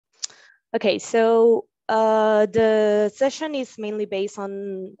Okay, so the session is mainly based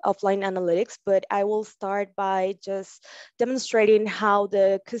on offline analytics, but I will start by just demonstrating how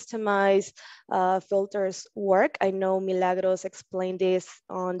the customized filters work. I know Milagros explained this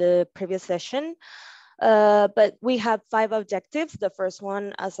on the previous session, but we have 5 objectives. The first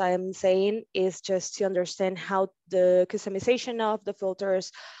one, as I am saying, is just to understand how the customization of the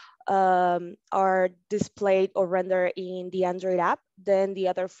filters are displayed or rendered in the Android app. Then the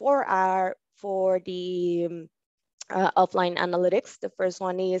other 4 are for the offline analytics. The first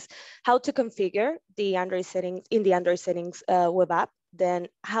one is how to configure the Android settings in the Android settings web app. Then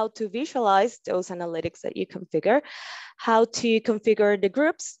how to visualize those analytics that you configure, how to configure the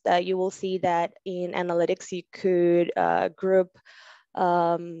groups that you will see that in analytics you could group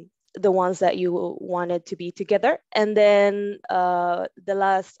the ones that you wanted to be together. And then the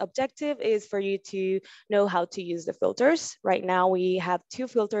last objective is for you to know how to use the filters. Right now we have 2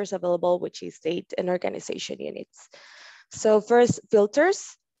 filters available, which is date and organization units. So first,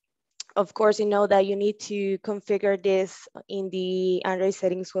 filters. Of course, you know that you need to configure this in the Android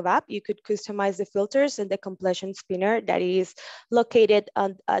settings web app. You could customize the filters and the completion spinner that is located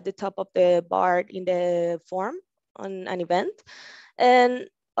at the top of the bar in the form on an event. And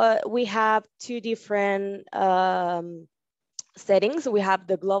we have 2 different settings. We have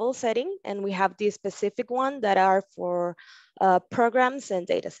the global setting and we have the specific one that are for programs and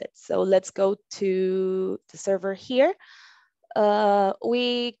datasets. So let's go to the server here.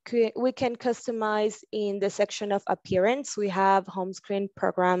 We can customize in the section of appearance. We have home screen,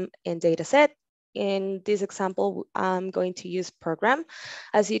 program, and dataset. In this example, I'm going to use program.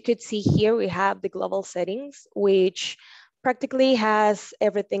 As you could see here, we have the global settings, which practically has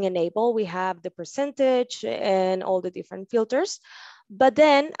everything enabled. We have the percentage and all the different filters. But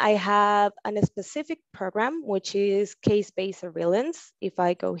then I have a specific program, which is case-based surveillance. If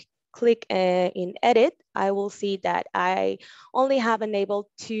I go click in edit, I will see that I only have enabled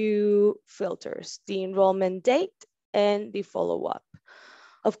 2 filters, the enrollment date and the follow-up.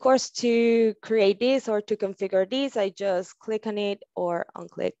 Of course, to create this or to configure this, I just click on it or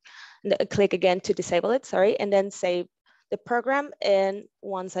unclick, click again to disable it, sorry, and then save the program. And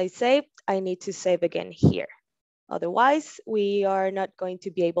once I save, I need to save again here. Otherwise, we are not going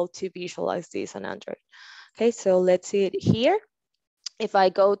to be able to visualize this on Android. Okay, so let's see it here. If I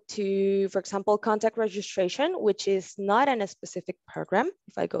go to, for example, contact registration, which is not in a specific program,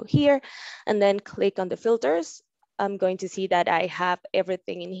 if I go here and then click on the filters, I'm going to see that I have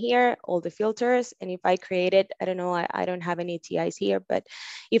everything in here, all the filters. And if I create it, I don't know, I don't have any TIs here, but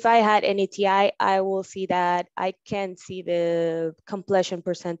if I had any TI, I will see that I can see the completion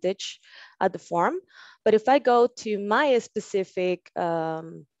percentage at the form. But if I go to my specific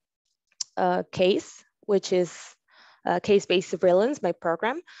case, which is case-based surveillance, my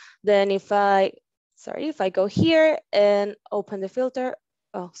program, then if I go here and open the filter,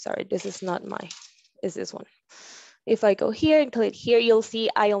 oh, sorry, this is not my, is this one. If I go here and click here, you'll see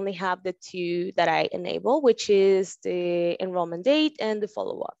I only have the 2 that I enable, which is the enrollment date and the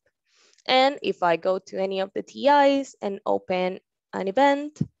follow-up. And if I go to any of the TIs and open an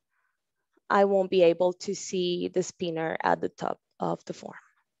event, I won't be able to see the spinner at the top of the form.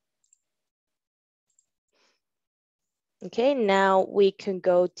 Okay, now we can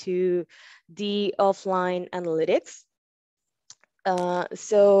go to the offline analytics.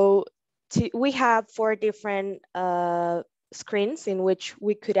 We have 4 different screens in which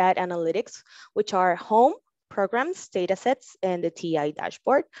we could add analytics, which are home, programs, datasets, and the TI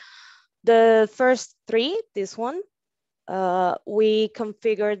dashboard. The first 3, this one, we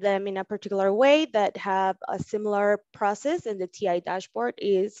configure them in a particular way that have a similar process, and the TI dashboard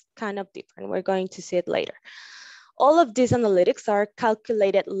is kind of different. We're going to see it later. All of these analytics are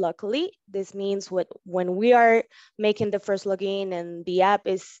calculated locally. This means when we are making the first login and the app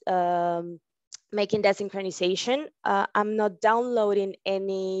is making that synchronization, I'm not downloading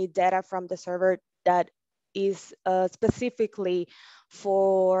any data from the server that is specifically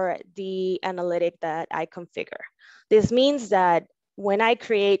for the analytic that I configure. This means that when I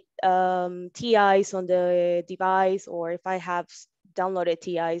create TIs on the device, or if I have downloaded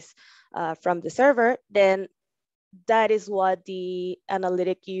TIs from the server, then that is what the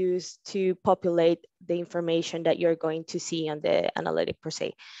analytic use to populate the information that you're going to see on the analytic per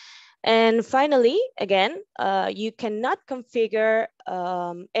se. And finally, again, you cannot configure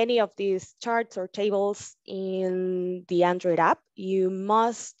any of these charts or tables in the Android app. You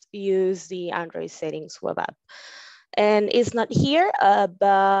must use the Android settings web app. And it's not here,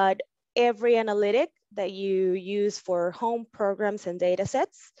 but every analytic that you use for home programs and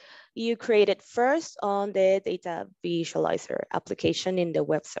datasets, you create it first on the data visualizer application in the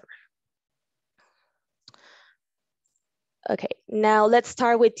web server. Okay, now let's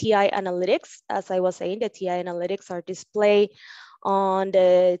start with TI Analytics. As I was saying, the TI Analytics are displayed on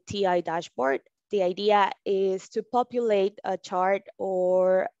the TI dashboard. The idea is to populate a chart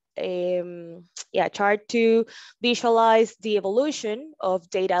or chart to visualize the evolution of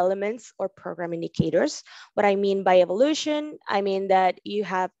data elements or program indicators. What I mean by evolution, I mean that you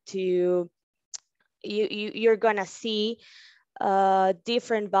have to, you're gonna see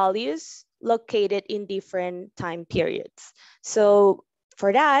different values located in different time periods. So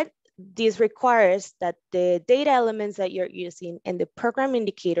for that, this requires that the data elements that you're using and the program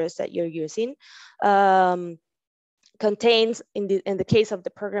indicators that you're using contains, in the case of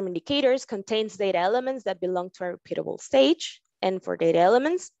the program indicators, contains data elements that belong to a repeatable stage. And for data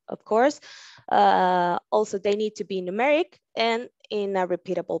elements, of course, also they need to be numeric and in a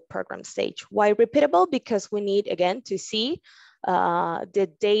repeatable program stage. Why repeatable? Because we need, again, to see the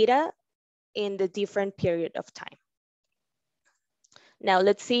data in the different period of time. Now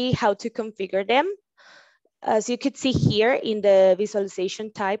let's see how to configure them. As you could see here in the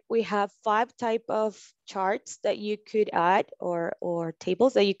visualization type, we have 5 types of charts that you could add, or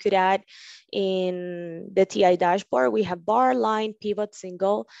tables that you could add in the TI dashboard. We have bar, line, pivot,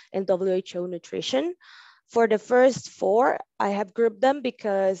 single, and WHO nutrition. For the first 4, I have grouped them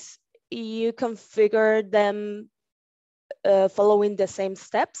because you configure them following the same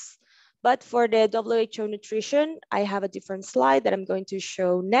steps. But for the WHO nutrition, I have a different slide that I'm going to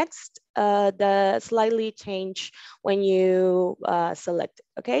show next. The slightly change when you select it.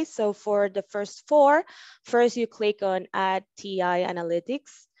 Okay, so for the first 4, first you click on Add TI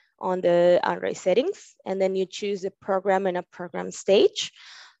Analytics on the Android settings, and then you choose a program and a program stage.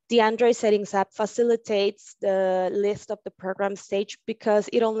 The Android settings app facilitates the list of the program stage because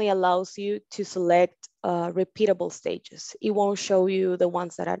it only allows you to select repeatable stages. It won't show you the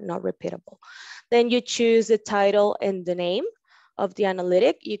ones that are not repeatable. Then you choose the title and the name of the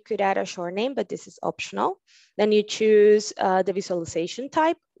analytic. You could add a short name, but this is optional. Then you choose the visualization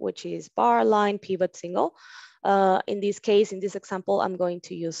type, which is bar, line, pivot, single. In this case, in this example, I'm going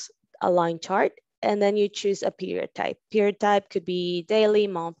to use a line chart. And then you choose a period type. Period type could be daily,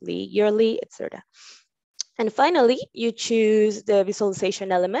 monthly, yearly, etc. And finally, you choose the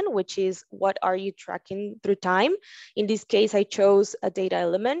visualization element, which is what are you tracking through time. In this case, I chose a data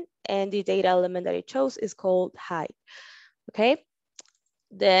element, and the data element that I chose is called height. Okay.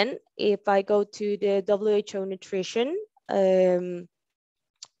 Then if I go to the WHO nutrition, the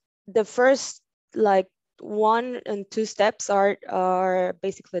first 1 and 2 steps are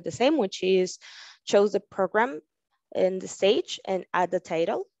basically the same, which is choose the program and the stage and add the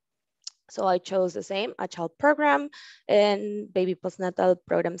title. So I chose the same, a child program and baby postnatal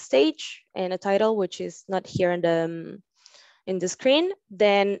program stage, and a title, which is not here in the screen.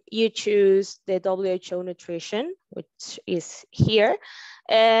 Then you choose the WHO nutrition, which is here.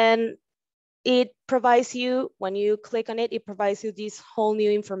 And it provides you, when you click on it, it provides you this whole new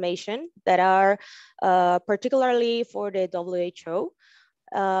information that are particularly for the WHO.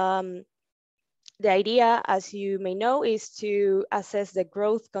 The idea, as you may know, is to assess the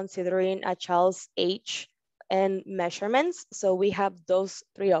growth considering a child's age and measurements. So we have those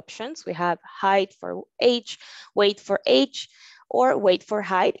 3 options. We have height for age, weight for age, or weight for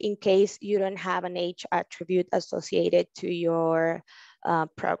height in case you don't have an age attribute associated to your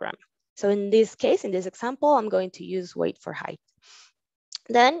program. So in this case, in this example, I'm going to use weight for height.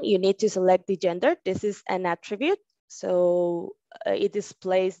 Then you need to select the gender. This is an attribute. So it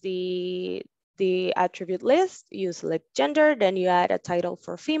displays the attribute list. You select gender, then you add a title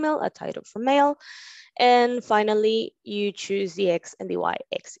for female, a title for male. And finally, you choose the X and the Y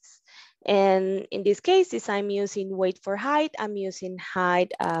axis. And in this case, since I'm using weight for height, I'm using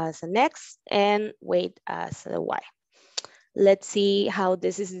height as an X and weight as a Y. Let's see how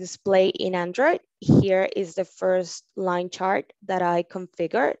this is displayed in Android. Here is the first line chart that I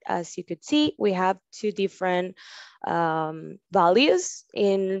configured. As you could see, we have 2 different values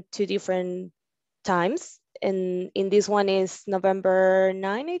in 2 different times. And in this one is November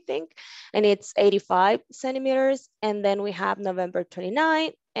 9, I think, and it's 85 centimeters. And then we have November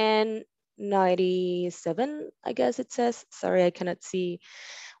 29 and 97, I guess it says. Sorry, I cannot see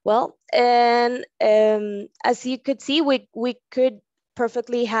well. And as you could see, we could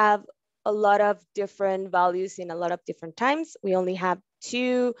perfectly have a lot of different values in a lot of different times. We only have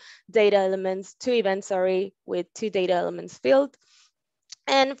 2 data elements, 2 events, sorry, with 2 data elements filled.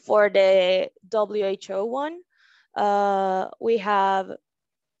 And for the WHO one, we have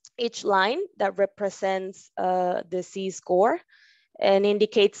each line that represents the Z-score and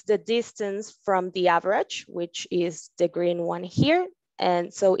indicates the distance from the average, which is the green one here.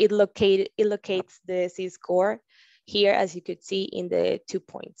 And so it locates the Z-score here, as you could see in the 2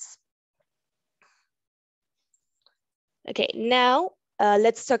 points. Okay, now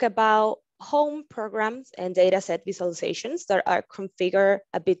let's talk about home programs and dataset visualizations that are configured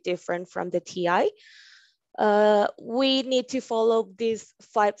a bit different from the TI. We need to follow these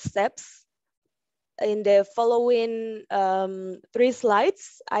 5 steps. In the following 3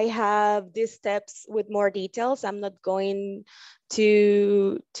 slides, I have these steps with more details. I'm not going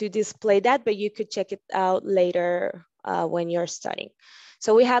to display that, but you could check it out later when you're studying.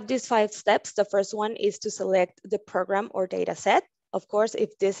 So we have these 5 steps. The first one is to select the program or data set. Of course,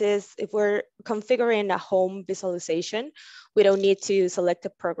 if we're configuring a home visualization, we don't need to select a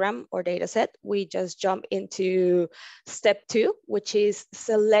program or data set. We just jump into step 2, which is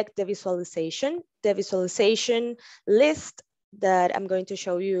select the visualization. The visualization list that I'm going to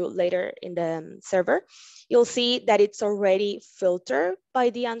show you later in the server. You'll see that it's already filtered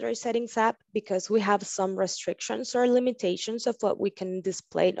by the Android settings app because we have some restrictions or limitations of what we can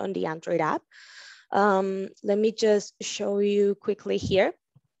display on the Android app. Let me just show you quickly here.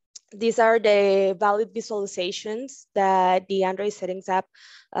 These are the valid visualizations that the Android settings app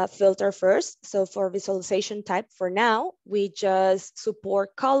filter first. So for visualization type, for now, we just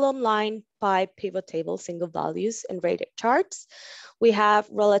support column, line, pie, pivot table, single values, and rated charts. We have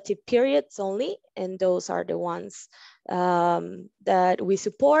relative periods only, and those are the ones that we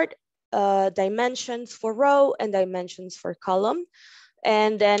support. Dimensions for row and dimensions for column,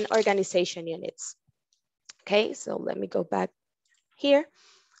 and then organization units. Okay, so let me go back here.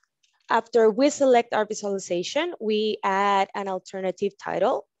 After we select our visualization, we add an alternative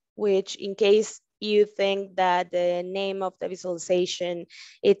title, which in case you think that the name of the visualization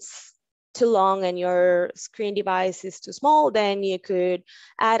it's too long and your screen device is too small, then you could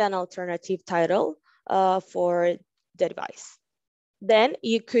add an alternative title for the device. Then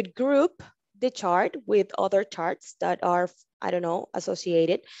you could group the chart with other charts that are, I don't know,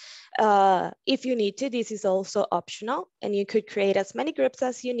 associated. If you need to, this is also optional, and you could create as many groups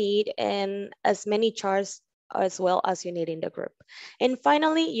as you need and as many charts as well as you need in the group. And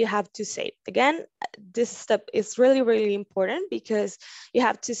finally, you have to save. Again, this step is really, really important because you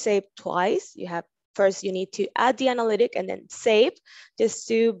have to save twice. First, you need to add the analytic and then save just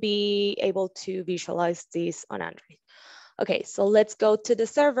to be able to visualize this on Android. Okay, so let's go to the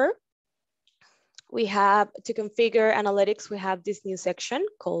server. We have to configure analytics. We have this new section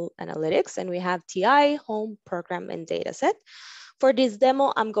called analytics, and we have TI, home, program, and dataset. For this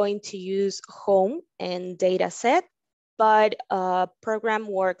demo, I'm going to use home and dataset, but program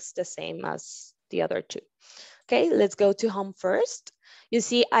works the same as the other 2. Okay, let's go to home first. You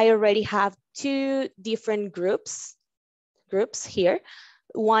see, I already have 2 different groups here.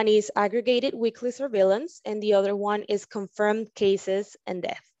 One is aggregated weekly surveillance, and the other one is confirmed cases and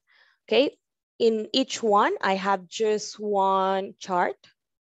death. Okay, in each one, I have just one chart.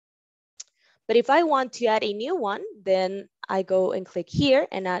 But if I want to add a new one, then I go and click here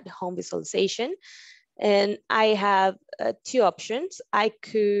and add home visualization. And I have 2 options. I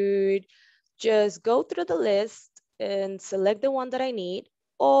could just go through the list and select the one that I need,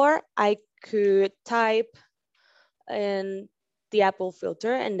 or I could type in the Apple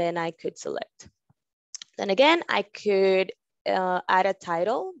filter and then I could select. Then again, I could add a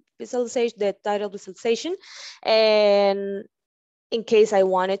title visualization, the title visualization, and in case I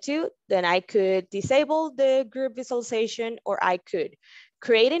wanted to, then I could disable the group visualization, or I could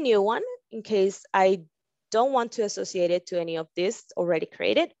create a new one in case I don't want to associate it to any of this already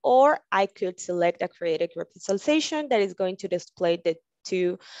created, or I could select a created group visualization that is going to display the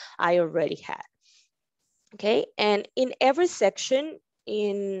 2 I already had. Okay, and in every section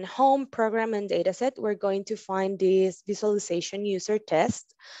in home, program, and dataset, we're going to find this visualization user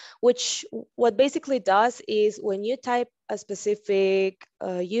test, which what basically does is when you type a specific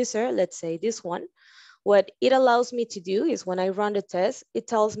user, let's say this one, what it allows me to do is when I run the test, it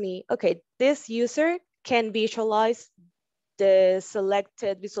tells me, okay, this user can visualize the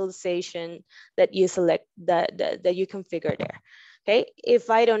selected visualization that you select, that you configure there. Okay,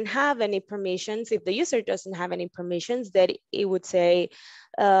 if I don't have any permissions, if the user doesn't have any permissions, then it would say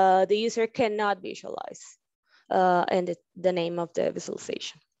the user cannot visualize and the name of the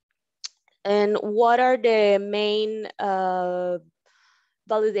visualization. And what are the main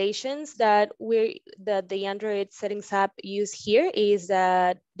validations that the Android settings app use here is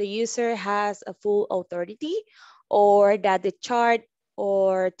that the user has a full authority, or that the chart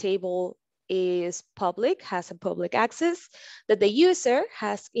or table is public, has a public access, that the user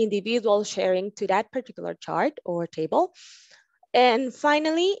has individual sharing to that particular chart or table. And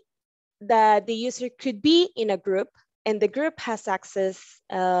finally, that the user could be in a group and the group has access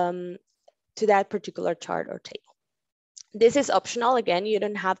to that particular chart or table. This is optional. Again, you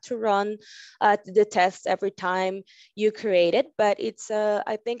don't have to run the test every time you create it, but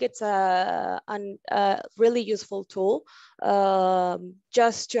I think it's a really useful tool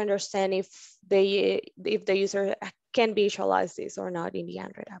just to understand if the user can visualize this or not in the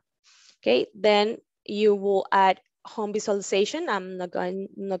Android app. Okay, then you will add home visualization. I'm not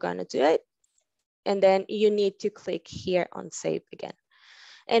gonna do it. And then you need to click here on save again.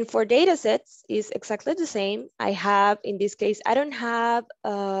 And for data sets is exactly the same. I have, in this case, I don't have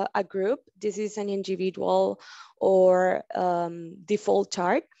a group. This is an individual or default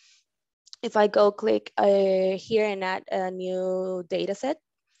chart. If I go click here and add a new data set,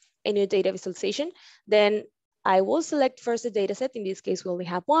 a new data visualization, then I will select first the data set. In this case, we only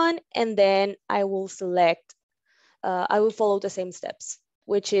have one. And then I will select, I will follow the same steps,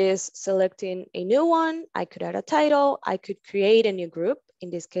 which is selecting a new one. I could add a title. I could create a new group. In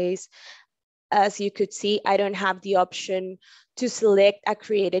this case, as you could see, I don't have the option to select a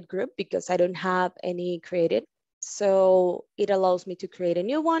created group because I don't have any created. So it allows me to create a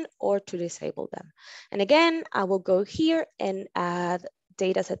new one or to disable them. And again, I will go here and add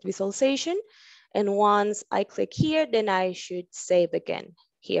dataset visualization. And once I click here, then I should save again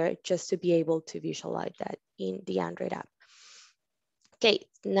here just to be able to visualize that in the Android app. Okay,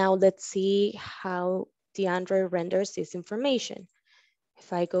 now let's see how the Android renders this information.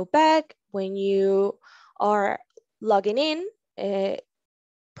 If I go back, when you are logging in,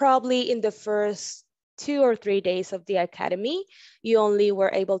 probably in the first 2 or 3 days of the academy, you only were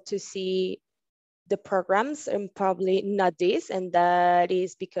able to see the programs and probably not this. And that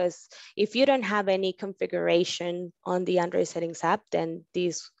is because if you don't have any configuration on the Android settings app, then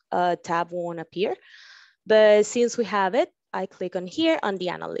this tab won't appear. But since we have it, I click on here on the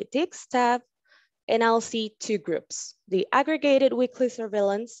analytics tab, and I'll see two groups, the aggregated weekly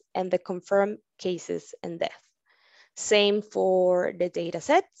surveillance and the confirmed cases and death. Same for the data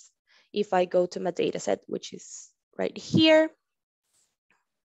sets. If I go to my data set, which is right here,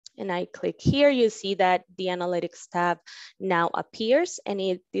 and I click here, you see that the analytics tab now appears and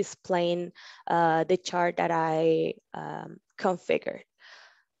it displaying the chart that I configured.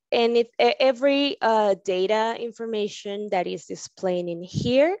 And every data information that is displayed in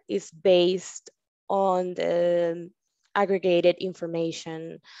here is based on the aggregated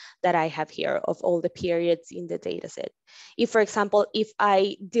information that I have here of all the periods in the data set. If, for example, if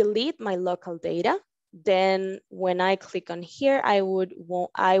I delete my local data, then when I click on here, I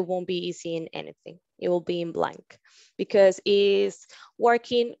won't be seeing anything. It will be in blank because it's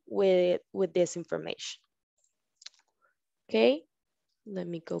working with this information. Okay, let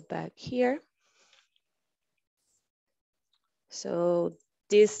me go back here. So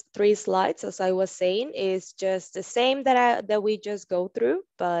these 3 slides, as I was saying, is just the same that we just go through,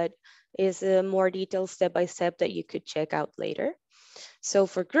 but is a more detailed step-by-step that you could check out later. So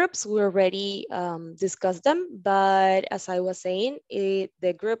for groups, we already discussed them, but as I was saying,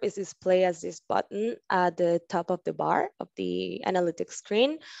 the group is displayed as this button at the top of the bar of the analytics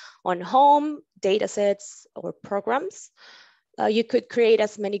screen on home, datasets, or programs. You could create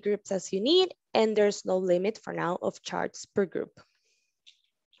as many groups as you need, and there's no limit for now of charts per group.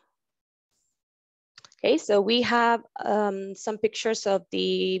 Okay, so we have some pictures of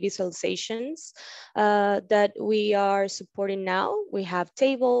the visualizations that we are supporting now. We have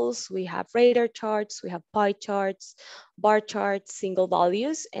tables, we have radar charts, we have pie charts, bar charts, single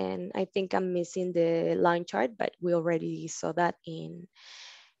values, and I think I'm missing the line chart, but we already saw that in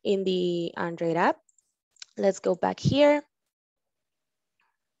the Android app. Let's go back here.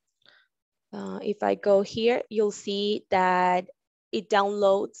 If I go here, you'll see that it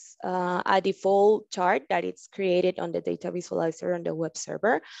downloads a default chart that it's created on the data visualizer on the web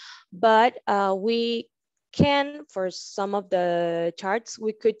server. But we can, for some of the charts,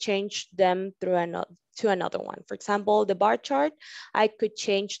 we could change them through to another one. For example, the bar chart, I could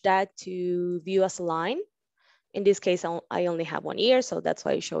change that to view as a line. In this case, I only have 1 year, so that's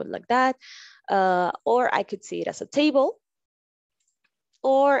why I show it like that. Or I could see it as a table.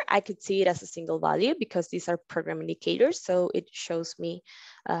 Or I could see it as a single value because these are program indicators. So it shows me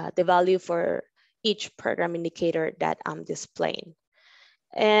the value for each program indicator that I'm displaying.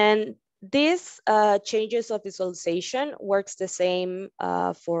 And this changes of visualization works the same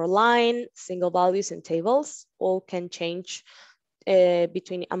for line, single values, and tables. All can change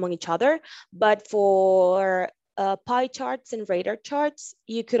among each other. But for pie charts and radar charts,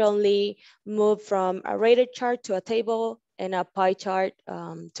 you could only move from a radar chart to a table and a pie chart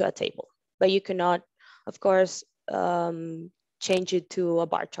to a table. But you cannot, of course, change it to a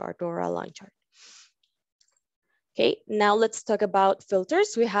bar chart or a line chart. Okay, now let's talk about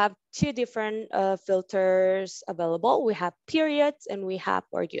filters. We have two different filters available. We have periods and we have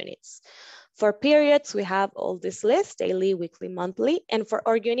org units. For periods, we have all this list, daily, weekly, monthly. And for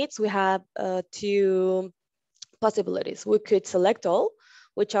org units, we have two possibilities. We could select all,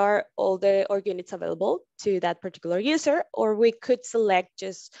 which are all the org units available to that particular user, or we could select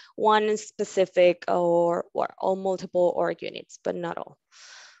just one specific or all multiple org units, but not all.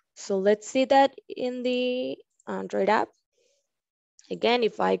 So let's see that in the Android app. Again,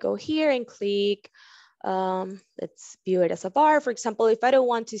 if I go here and click, let's view it as a bar. For example, if I don't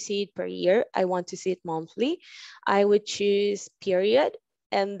want to see it per year, I want to see it monthly, I would choose period,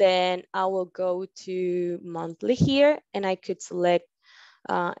 and then I will go to monthly here, and I could select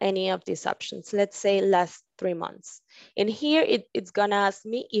any of these options. Let's say last 3 months. And here it's gonna ask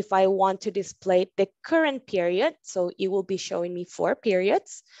me if I want to display the current period. So it will be showing me 4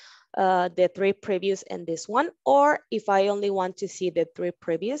 periods, the 3 previous and this one. Or if I only want to see the 3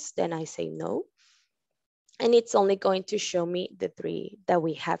 previous, then I say no. And it's only going to show me the 3 that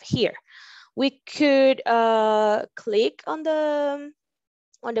we have here. We could click on the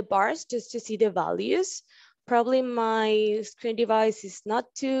bars just to see the values. Probably my screen device is not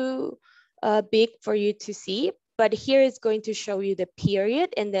too big for you to see, but here it's going to show you the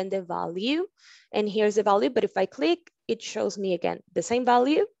period and then the value. And here's the value, but if I click, it shows me again the same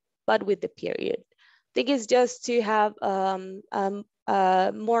value, but with the period. I think it's just to have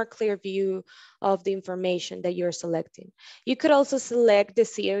a more clear view of the information that you're selecting. You could also select the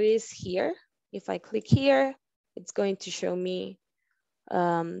series here. If I click here, it's going to show me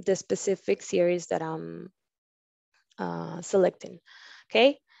the specific series that I'm selecting,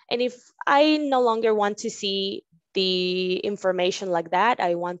 okay? And if I no longer want to see the information like that,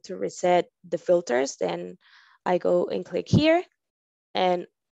 I want to reset the filters, then I go and click here, and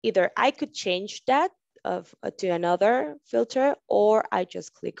either I could change that to another filter, or I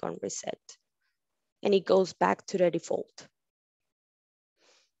just click on reset, and it goes back to the default.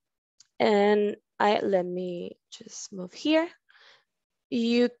 And let me just move here.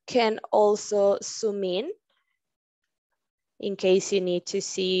 You can also zoom in case you need to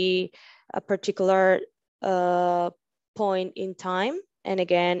see a particular point in time. And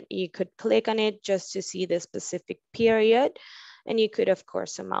again, you could click on it just to see the specific period. And you could, of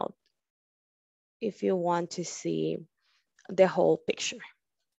course, zoom out if you want to see the whole picture.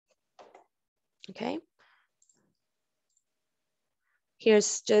 Okay.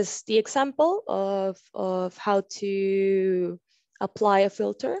 Here's just the example of how to apply a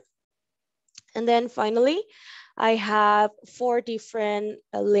filter. And then finally, I have 4 different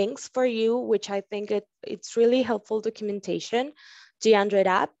links for you, which I think it's really helpful documentation. The Android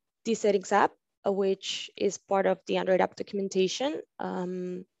app, the settings app, which is part of the Android app documentation.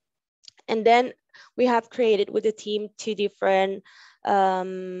 And then we have created with the team 2 different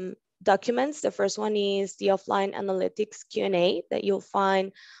documents. The first one is the offline analytics Q&A that you'll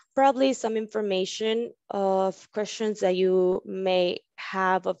find probably some information of questions that you may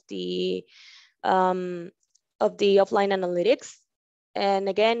have of the offline analytics. And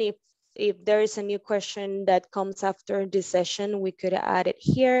again, if there is a new question that comes after this session, we could add it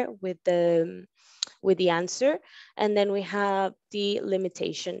here with the answer. And then we have the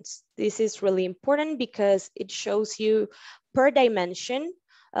limitations. This is really important because it shows you per dimension,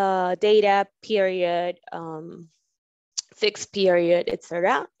 data, period, fixed period,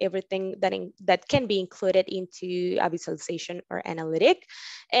 etc. Everything that can be included into a visualization or analytic,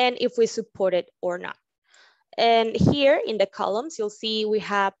 and if we support it or not. And here in the columns, you'll see we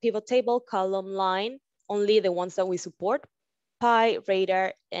have pivot table, column, line, only the ones that we support, pi,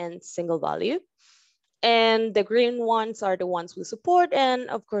 radar, and single value. And the green ones are the ones we support. And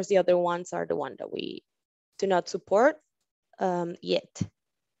of course, the other ones are the ones that we do not support yet.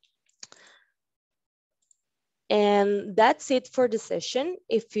 And that's it for the session.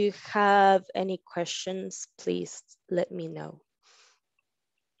 If you have any questions, please let me know.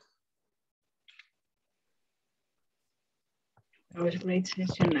 That was a great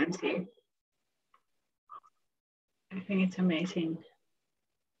session, Nancy. I think it's amazing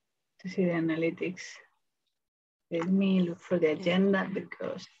to see the analytics. Let me look for the agenda,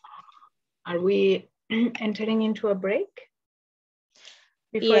 because are we entering into a break?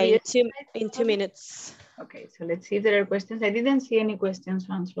 Yeah, in 2 minutes. Okay, so let's see if there are questions. I didn't see any questions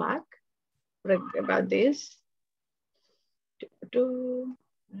on Slack about this. Let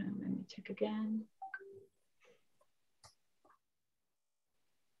me check again.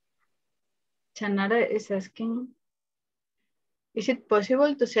 Chanara is asking, is it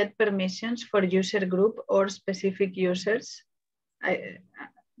possible to set permissions for user group or specific users?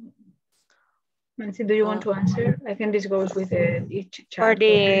 Nancy, do you want to answer? I think this goes with each chart. For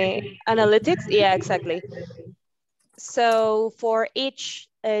the analytics, yeah, exactly. So for each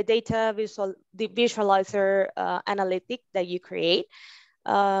data visualizer analytic that you create,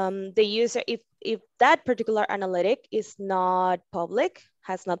 the user, if that particular analytic is not public,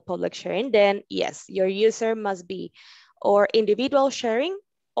 has not public sharing, then yes, your user must be or individual sharing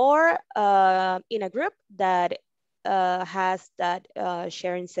or in a group that has that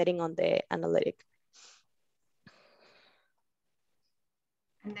sharing setting on the analytic.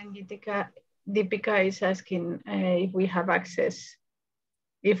 And then Deepika is asking if we have access,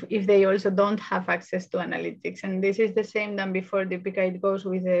 if they also don't have access to analytics. And this is the same than before, Deepika. It goes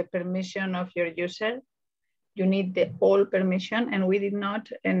with the permission of your user. You need the all permission, and we did not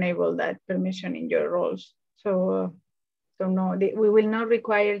enable that permission in your roles. So no, we will not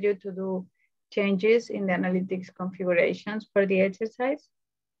require you to do changes in the analytics configurations for the exercise.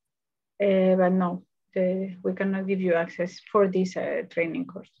 But no, we cannot give you access for this training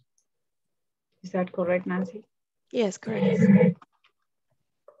course. Is that correct, Nancy? Yes, correct.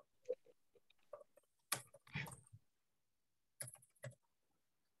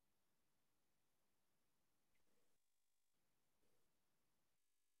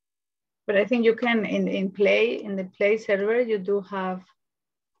 But I think you can, in the Play server, you do have,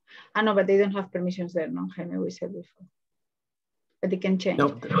 no, but they don't have permissions there, no, Jaime, we said before. But they can change. No,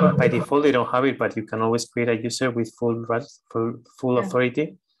 by default, they don't have it, but you can always create a user with full Yeah.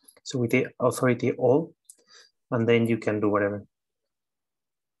 authority. So with the authority all, and then you can do whatever.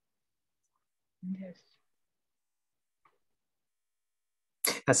 Yes.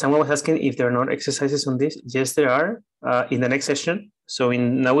 As someone was asking if there are not exercises on this, yes, there are in the next session. So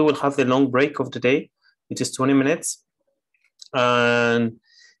now we will have the long break of the day, which is 20 minutes. And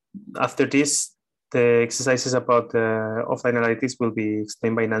after this, the exercises about the offline analytics will be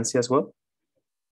explained by Nancy as well.